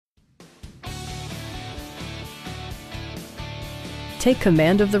Take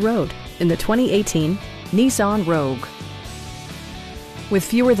command of the road in the 2018 Nissan Rogue. With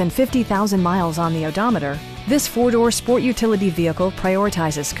fewer than 50,000 miles on the odometer, this four-door sport utility vehicle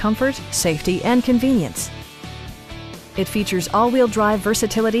prioritizes comfort, safety, and convenience. It features all-wheel drive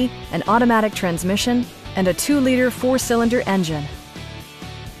versatility, an automatic transmission, and a 2-liter 4-cylinder engine.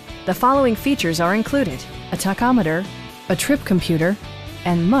 The following features are included: a tachometer, a trip computer,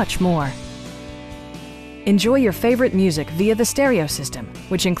 and much more. Enjoy your favorite music via the stereo system,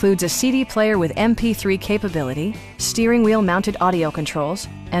 which includes a CD player with MP3 capability, steering wheel mounted audio controls,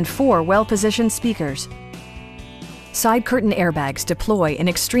 and 4 well-positioned speakers. Side curtain airbags deploy in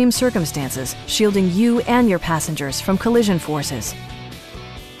extreme circumstances, shielding you and your passengers from collision forces.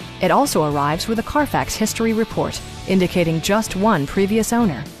 It also arrives with a Carfax history report, indicating just one previous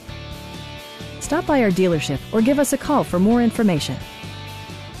owner. Stop by our dealership or give us a call for more information.